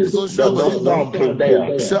show. So No sample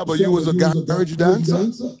there. Shaba, you was a garage dancer?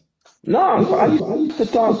 No, so I used to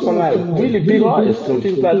dance for like really big artists and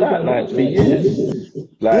things like that, like for years.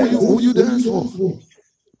 Like Who you dance for?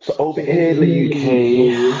 so over here in the UK.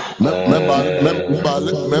 Remember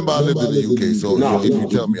I lived in the UK, so if you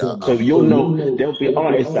tell me, So you'll know there'll be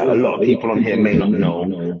artists that a lot of people on here may not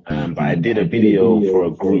know. But I did a video for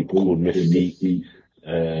a group called Mystique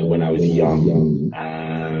when I was young.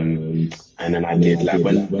 And then I did like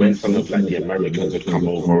when some of like the Americans would come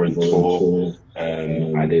over and tour.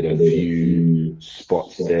 I did a few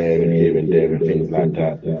spots there and here and there and things like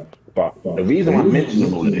that. But the reason I'm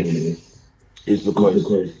mentioning all of this is because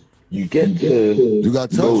you get to go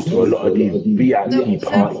to a lot of these VIP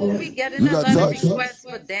parties. So we getting a lot of requests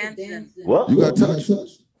for dancing. What? You got touched?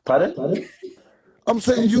 Pardon? I'm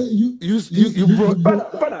saying you brought.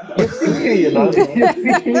 Brother, you see here, you know.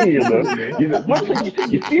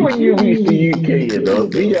 You see when you reach the UK, you know,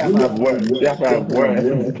 you have to have work. You have to have work.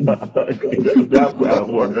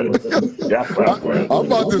 I'm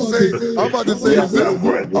about to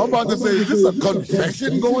say, is this a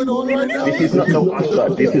confession going on right now? This is not no Usher.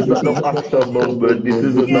 This is not no Usher moment. This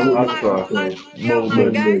isn't no Usher moment. My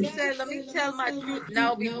guy said, let me tell my truth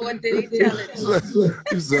now before Diddy tell it.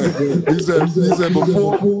 He said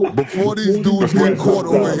before these dudes get caught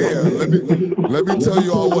over here, let me tell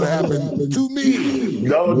you all what happened to me.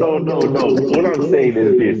 No. All I'm saying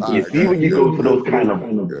is this. You see when you go to those kind of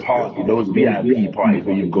parties, those VIP parties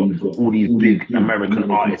where you've got all these big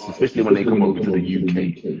American artists, especially when they come over to the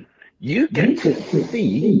UK, you get to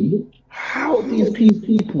see how these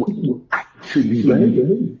people actually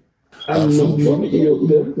behave. And majority of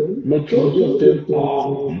them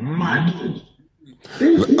are mad.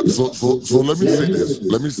 So let me say this.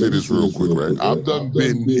 Let me say this real quick, right? I've done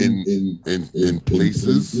been in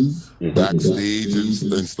places backstage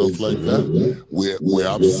and stuff like that where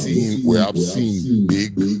I've seen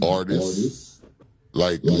big artists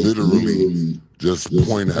like literally just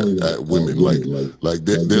point at women like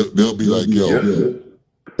they'll be like, yo,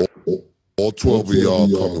 all 12 of y'all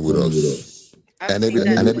coming with us. I've seen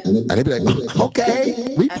that. And they be like,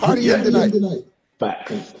 okay, we partying tonight.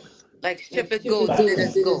 Facts. Like stupid goats, let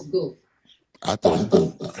us go. I thought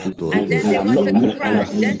And then they I'm want not, to I'm cry. not,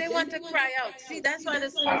 Then they want to cry out. See, that's why the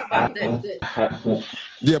song about this.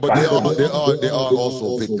 yeah, but there are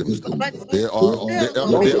also victims though. But There are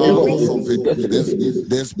still, also victims.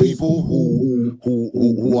 There's people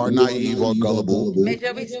who are naive or gullible.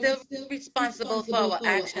 Major, we still responsible for our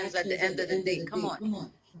actions at the end of the day. Come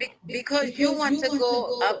on. Because you want to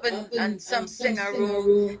go up in some singer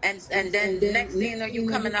room and then next thing you know you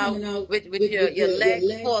coming out with your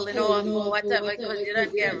leg falling off or whatever because you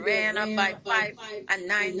don't get ran up by 5 and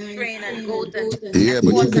 9 train and goat and Yeah,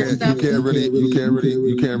 but horse and stuff.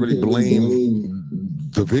 you can't really blame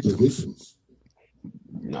the victims.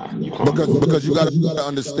 nah, you can't. Because you got to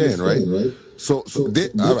understand, right? So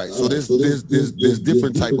all right. So there's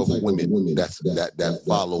different type of women that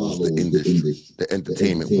follows the industry, the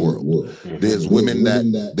entertainment world. There's women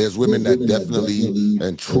that definitely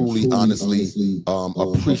and truly, honestly,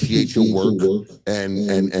 appreciate your work and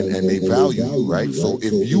they value you, right? So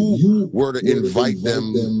if you were to invite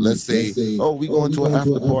them, let's say, oh, we going to an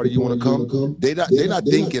after party, you want to come? They're not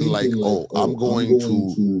thinking like, oh, I'm going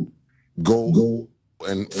to go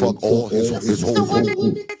and fuck all his whole So what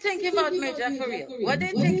crew. they thinking about, Major, for real? What they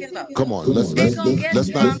thinking about? Come on, let's They gonna get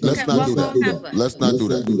drunk and not what do gonna that. happen? Let's not do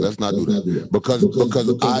that. Let's not do that. Because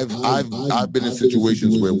I've been in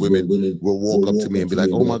situations where women will walk up to me and be like,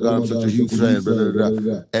 "Oh my God, I'm such a huge fan," blah, blah,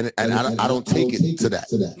 blah. And I don't take it to that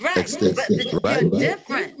extent, But you're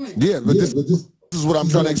different. Yeah, but this is what I'm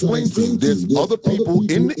trying to explain to you. There's other people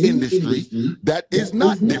in the industry that is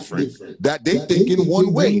not different. That they thinking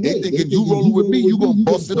one way. They thinking you rolling with me, you gonna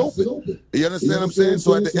bust it open. You understand what I'm saying?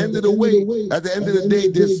 So at the end of the day,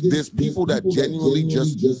 there's people that genuinely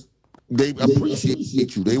just they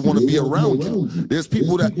appreciate you. They want to be around you. There's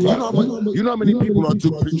people that you know how many people I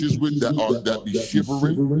took pictures with that be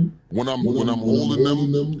shivering when I'm holding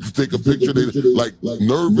them to take a picture. They like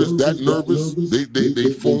nervous.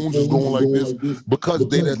 They phones is going like this because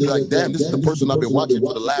they like, damn, this is the person I've been watching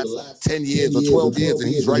for the last 10 years or 12 years, and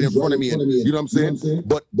he's right in front of me. And you know what I'm saying?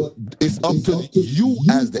 But it's up to you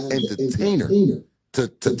as the entertainer to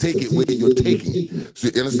take it where you're taking it. So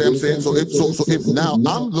you understand what I'm saying? So if now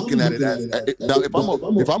I'm looking at it as now if I'm a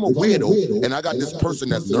weirdo and I got this person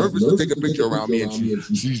that's nervous to take a picture around me and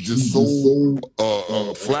she's just so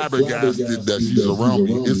flabbergasted that she's around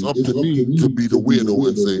me, it's up to me to be the weirdo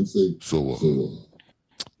and say, so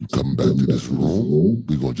coming back to this room,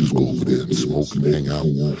 we're gonna just go over there and smoke and hang out.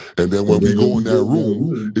 And then when we go in that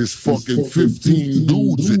room, it's fucking 15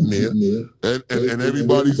 dudes in there, and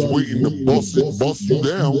everybody's waiting to bust you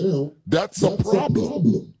down. That's a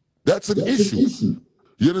problem. That's an issue.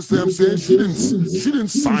 You understand what I'm saying? She didn't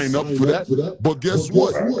sign up for that. But guess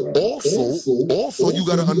what? Also, you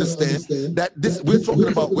gotta understand that we're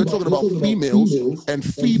talking about females and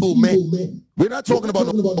feeble men. We're not talking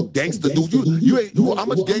about no gangster dudes. How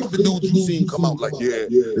much gangster dudes you seen come out like, yeah,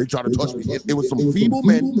 they try to touch me? It was some feeble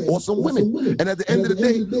men or some women. And at the end of the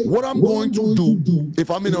day, what I'm going to do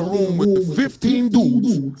if I'm in a room with 15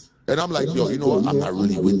 dudes and I'm like, yo, you know what? I'm not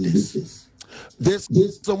really with this. There's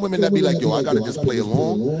some women that be like, yo, I gotta just play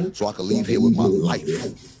along so I can leave here with my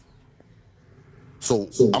life. So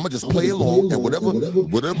I'm gonna just play along, and whatever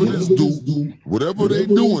they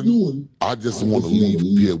doing, I just want to leave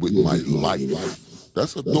here with my life.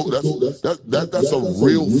 That's a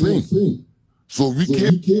real thing. So we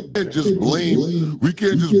can't just blame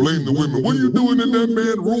the women. What are you doing in that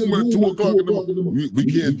man's room at 2 o'clock in the morning? We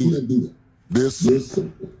can't do that. There's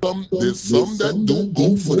some that do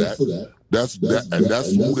go for that. That's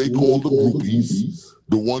who they call the groupies.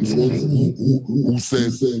 The ones who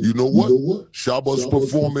says, you know what, Shaba's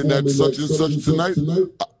performing at such and such tonight.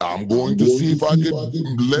 I'm going to see if I can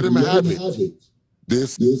let him have it.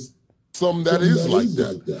 There's some that is like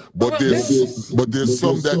that, but there's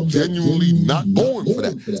some that genuinely not going for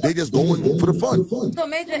that. They just going for the fun. So,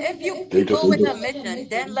 Major, if you go with a mission,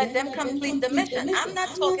 then let them complete the mission. I'm not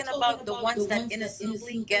talking about the ones that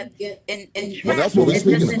innocently get entrapped. It's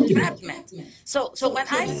just entrapment. So when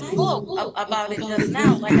I spoke about it just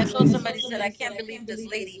now, like I saw somebody said, I can't believe this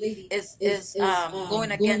lady is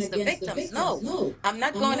going against the victims. No, I'm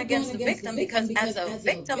not going against the victim because as a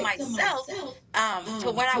victim myself,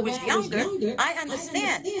 to when I was young, younger, I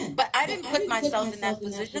understand. But I didn't put myself in that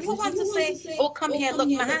position. Who wants to say, "Oh, come here, look,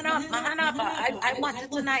 my hand up, I want it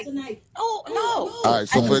tonight." Oh no. All right.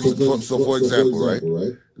 So for example, right?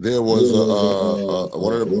 There was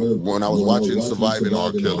one of the when I was watching Surviving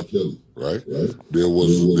R. Kelly, right? There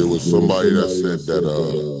was somebody that said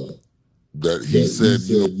that he said,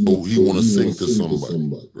 he want to sing to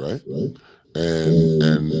somebody, right?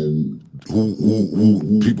 And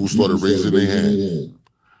who people started raising their hand.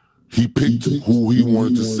 He picked who he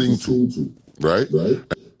wanted to sing to, right?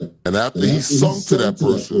 And after he sung to that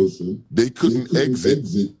person, they couldn't exit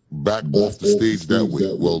back off the stage that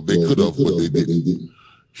way. Well, they could have, but they didn't.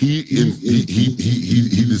 He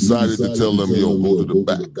decided to tell them, yo, go to the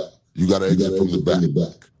back. You got to exit from the back.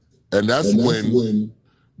 And that's when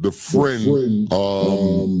the friend,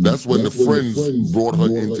 that's when the friends brought her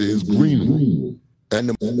into his green room. And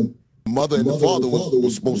the mother and the father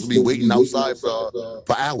was supposed to be waiting outside for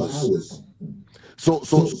hours. So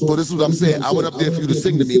this is what I'm saying. I went up there for you to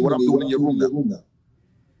sing to me. What I'm doing in your room now?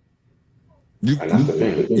 And that's the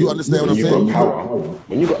thing. You understand what I'm saying?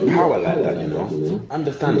 When you got power like that,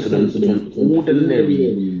 understand to an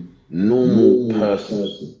ordinary, normal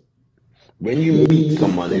person. When you meet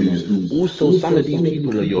someone who's also, some of these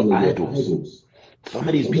people are your idols. Some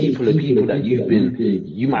of these people are people that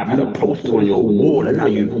you might have had a poster on your wall, and now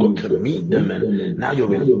you've got to meet them, and now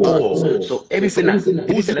you're in awe. So everything that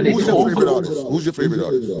who's your favorite artist? Who's your favorite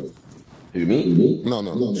artist? Who, me? No.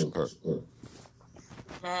 Her.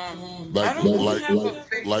 Like all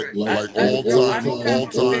time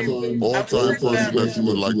person that you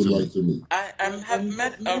would like to meet. I have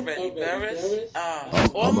met already.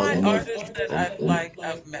 All my artists that I've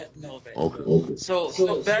met already. Okay. So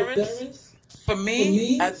Barris, for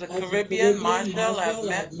me, as a Caribbean, Marshall, I've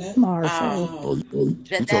met. Marshall. You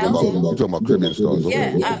talking about Caribbean stars?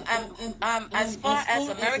 Okay. Yeah. As far as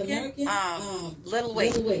American, Lil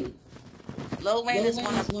Wayne. Lil Wayne is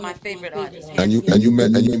one of my favorite artists. And you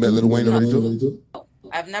met Lil Wayne already too?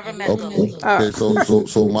 I've never met Lil Wayne. Okay, so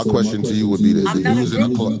my question to you would be this: I'm if not you a was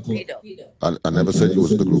in the club, groupie. I never said you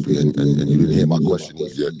was the groupie, and you didn't hear my question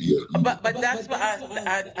yet either. But that's why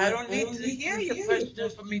I don't need to hear your question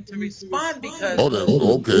for me to respond, because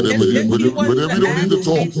okay. Then whenever you don't need to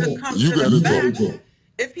talk, you got to talk.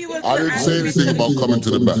 If he was I didn't say anything about coming to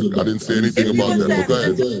the back. I didn't say anything about that. But go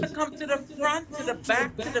ahead. To come to the front, to the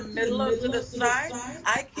back, to the middle, or to the side,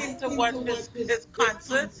 I came to watch his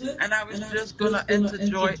concert, and I was just gonna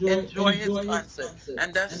enjoy his concert,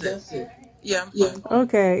 and that's it. Yeah, I'm fine.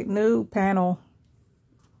 Okay, new panel.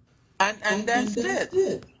 And that's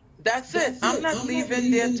it. That's it. I'm not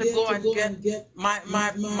leaving there to go and get my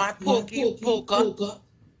polka.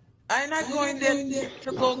 I'm not going there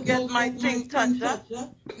to go get my thing toucher.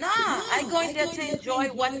 Nah, I'm going there to enjoy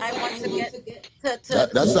what I want to get.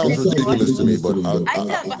 That sounds ridiculous to me, but I'm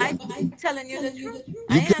telling you the truth.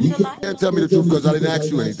 I am the lie. You can't tell me the truth because I didn't ask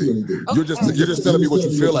you anything. You're just telling me what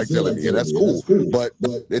you feel like telling me, and that's cool. But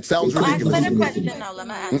it sounds ridiculous. Ask me the question now. Let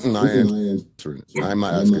me ask you. I ain't answering it. I'm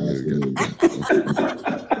not asking you again.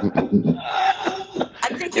 I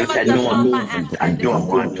think you must have found my answer. I don't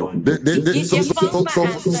want to.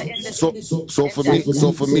 So for me,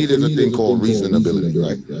 there's a thing called reasonability,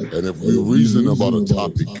 right? And if we reason about a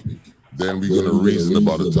topic, then we're gonna reason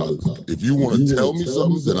about a topic. If you want to tell me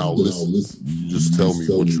something, then I'll listen. You just tell me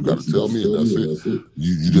what you got to tell me, and that's it.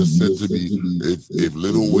 You just said to me, if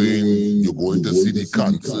Lil Wayne, you're going to see the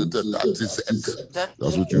concert,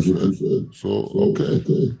 that's what you said. So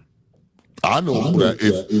okay. I know that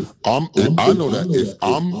if I'm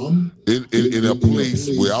in a place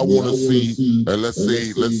where I want to see, and let's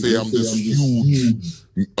say I'm this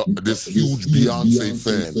huge Beyonce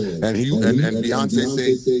fan, and Beyonce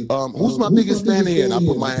say, who's my biggest fan here? And I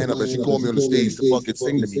put my hand up and she called me on the stage to fucking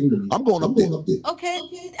sing to me. I'm going up there. Okay,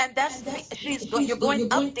 and you're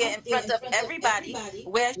going up there in front of everybody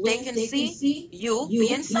where they can see you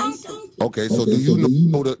being sung to. Okay, so do you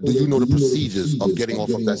know the procedures of getting off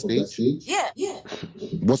of that stage? Yeah.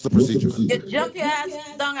 What's the procedure? You jump your ass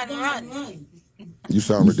down and run. You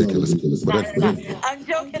sound ridiculous. But I'm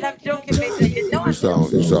joking, Major. You know I'm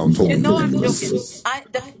joking. You sound totally ridiculous. I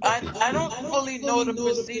don't fully know the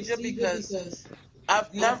procedure because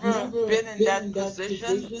I've never been in that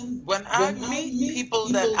position. When I meet people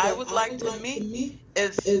that I would like to meet,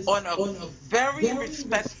 is on a very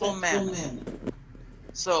respectful manner.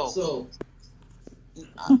 So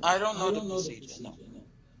I don't know the procedure. No.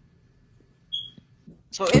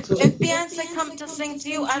 So if Beyonce come to sing to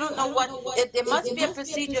you, I don't know what it must be a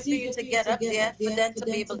procedure for you to get up there for them to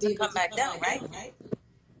be able to come back down, right?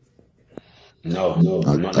 No,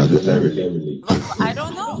 not necessarily. I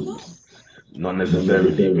don't know. Not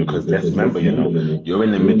necessarily, because let's remember, you're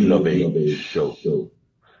in the middle of a show.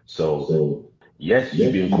 So, yes,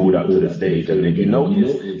 you've been called out to the stage, and if you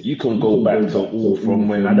notice, you can go back to all from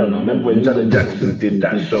when, I don't know, remember when Janet Jackson did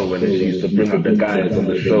that show and she used to bring up the guys on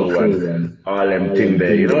the show and all them thing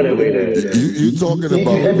there, you know the way they You talking did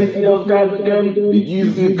about? you ever see those guys again? Did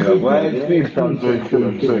you see them? I think I'm joking,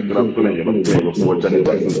 I'm playing before Janet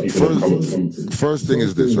Jackson's people come. First thing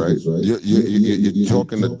is this, right? You're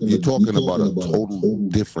talking about a total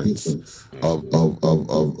difference of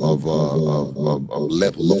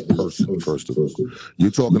level of person. First of all, you're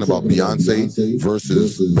talking about Beyonce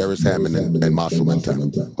versus Beres Hammond and Marshall Montana.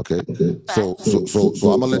 Okay, so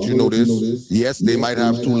I'm gonna let you know this. Yes, they might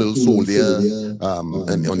have two little soul there,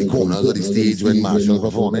 and on the corners of the stage when Marshall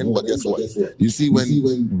performing. But guess what? You see, when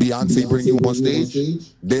Beyonce bring you on stage,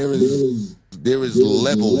 there is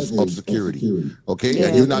levels of security. Okay, Yeah.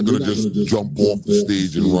 and You're not gonna just jump off the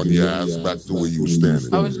stage and run your ass back to where you were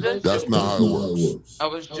standing. I was just That's joking. not how it works. I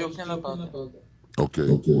was joking about that. Okay,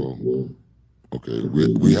 well, okay,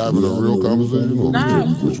 we having a real conversation, or Nah.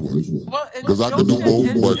 which one? Well, it's Because I could do joking, both,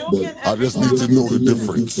 it's but joking I every just need to know the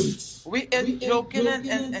difference. It's joking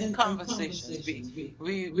and conversations.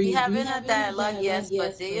 We having a dialogue, yes,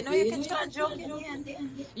 but you know you can try joking here and there.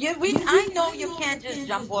 I know you can't just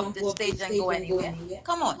jump off the stage and go anywhere.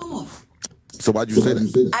 Come on. So why'd you say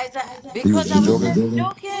that? I said You was because I was joking? just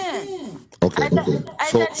joking. Okay. I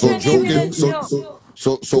So said joking. joke.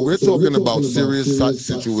 So we're talking about serious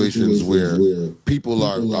situations where people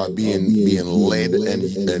are being led and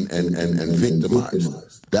victimized.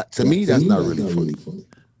 That, to me, that's not really funny.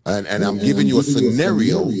 And I'm giving you a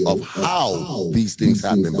scenario of how these things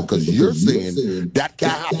happen, because you're saying that can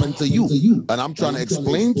happen to you. And I'm trying to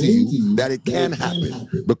explain to you that it can happen.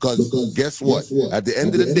 Because guess what? At the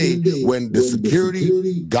end of the day, when the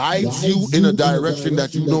security guides you in a direction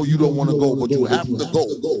that you know you don't want to go, but you have to go,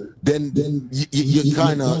 then you're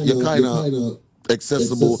kind of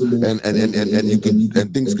accessible and you can,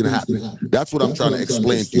 and things can happen. That's what I'm trying to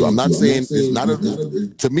explain to you. I'm not saying it's not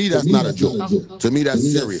to me that's not a joke. To me that's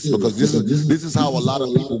serious, because this is how a lot of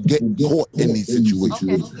people get caught in these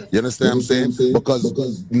situations. You understand what I'm saying?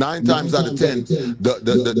 Because 9 times out of 10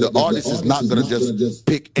 the artist is not gonna just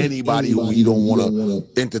pick anybody who he don't want to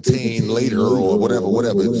entertain later or whatever.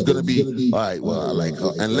 It's gonna be, all right, well, I like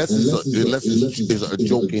her, unless it's a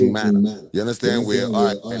joking manner. You understand? Where, all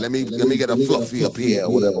right, let me get a fluffy up here,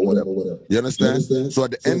 whatever. You understand? So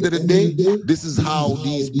at the end of the day, this is how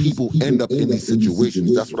these people end up in these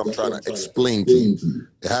situations. That's what I'm trying to explain to you.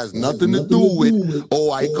 It has nothing to do with,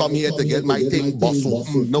 oh, I come here to get my thing bustled.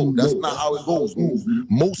 No, that's not how it goes.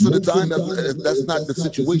 Most of the time, that's not the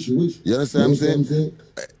situation. You understand what I'm saying?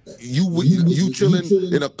 You chilling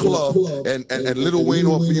in a club and Lil Wayne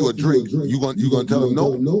offer you a drink. You gonna tell him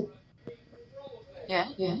no? Yeah.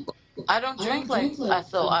 I don't drink like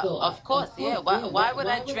so. Of course, yeah. Why would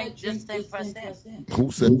I drink just to impress him?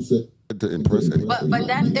 Who said to impress anybody? But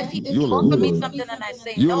that's if he You're a offer little, me something and I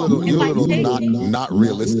say you're a no. little, If you're a I little take it, not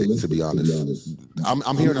realistic, to be honest.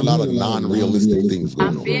 I'm hearing a lot of non-realistic things going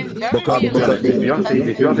I'm on. being very Because if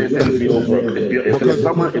Beyonce sends me over, if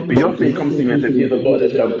Beyonce comes to me and says, here's a bottle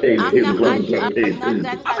of champagne, here's a glass of champagne, I'm not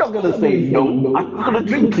that I'm type not of gonna say no. I'm gonna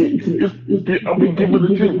drink it. I'll be given the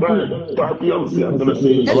drink by Beyonce. I'm gonna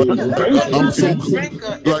say I'm so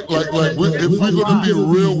drinker. if we're gonna be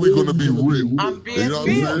real, we're gonna be real. I'm You being know what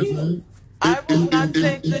I'm real. saying? I will not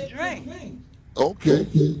take the drink. Okay.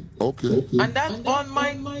 And that's on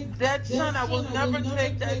my dead son. I will never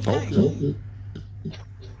take that drink. Okay.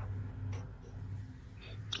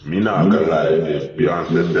 Me not gonna lie, if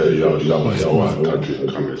Beyonce said, yo, someone, you want to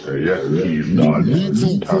drink, come and say, yes, please, darling.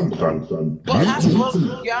 But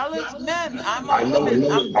y'all is men. I'm a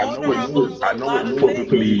woman. I'm vulnerable. So I a know lot it's of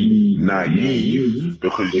probably naive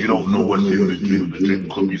because you don't know what's in the drink. The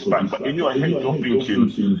drink could be spiked, but in your head, you're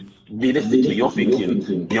thinking, realistically, you're thinking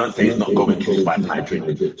Beyonce is not going to spike my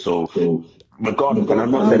drink. So, regardless, and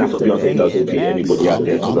I'm not saying that's what Beyonce does to anybody out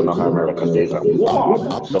there. I don't know how America says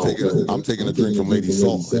that. I'm taking a drink from Lady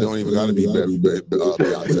Salt. It don't even gotta be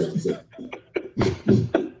Beyonce.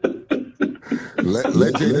 Let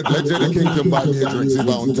Jada Kingdom buy me a drink. See if I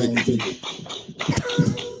don't take it.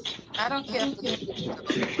 I don't care for this.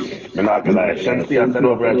 I'm not gonna lie, Shanti, I send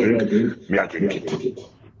over a drink, me I drink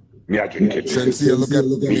it. Shanti look at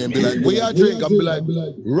me and be like, "We I drink." I'll be like,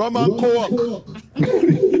 "Rum and coke."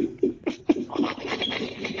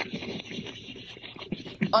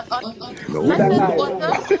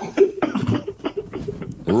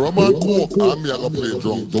 Rum and coke, I'm gonna play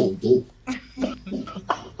drunk too.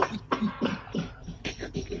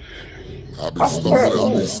 I'll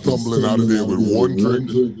be stumbling out of there with one drink.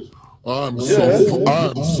 I'm Yeah.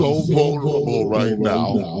 so vulnerable right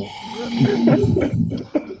now.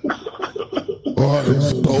 I am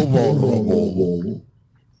so vulnerable.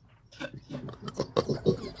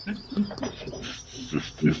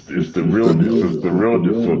 It's the realness. It's the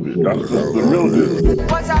realness of it. That's the realness.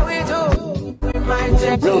 What are we do?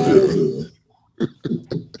 Realness.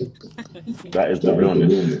 That is the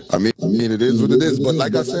realness. I mean, it is what it is. But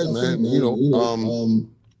like I said, man,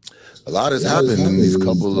 a lot has happened in these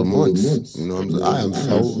couple of months. You know, I am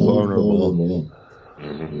so vulnerable.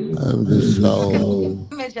 I'm just so,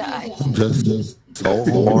 Majah Hype. I'm just so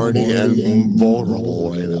horny and vulnerable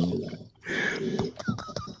right now.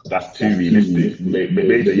 That's too realistic.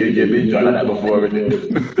 Major, you've been trying like that before already.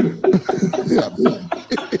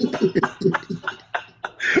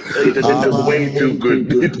 You did that way too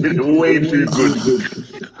good. You did it way too good.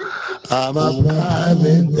 I'm a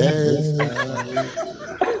private dancer.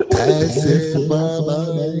 Dancing for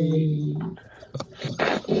money.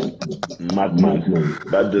 Madman.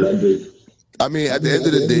 That just. I mean, at the end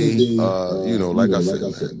of the day, like I said,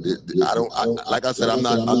 man, like I said, I'm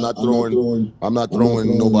not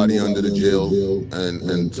throwing nobody under the jail, and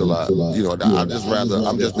until I'm just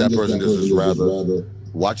that person that's just rather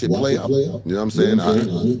watch it play out. You know what I'm saying? I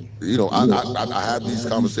have these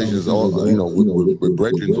conversations with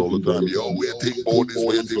brethrens all the time. Yo, we'll take more this,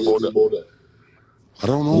 we'll take more that. I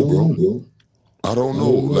don't know, bro. I don't know.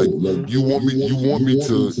 Like you want me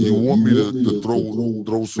to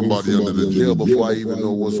throw somebody under the jail before I even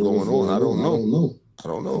know what's going on. I don't know.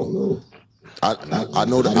 I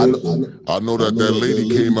know that lady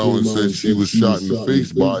came out and said she was shot in the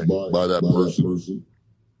face by that person.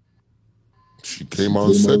 She came out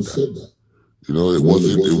and said that. You know, it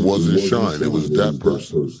wasn't Shine. It was that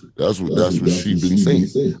person. That's what she been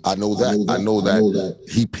saying. I know that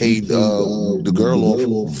he paid the girl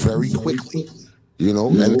off very quickly. You know,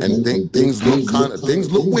 and things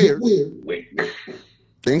look weird.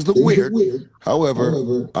 Things look weird.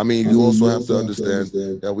 However, I mean, you also have to understand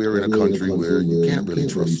that we're in a country where you can't really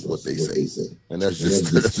trust what they say, and that's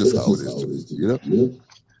just how it is. You know.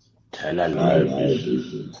 Tell a lie.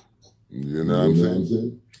 You know what I'm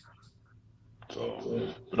saying?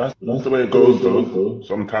 But that's the way it goes, though.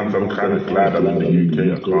 Sometimes I'm kind of glad I'm in the UK.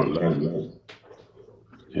 I can't lie.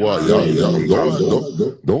 What, y'all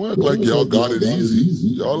don't act like y'all got it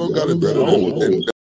easy. Y'all don't got it better than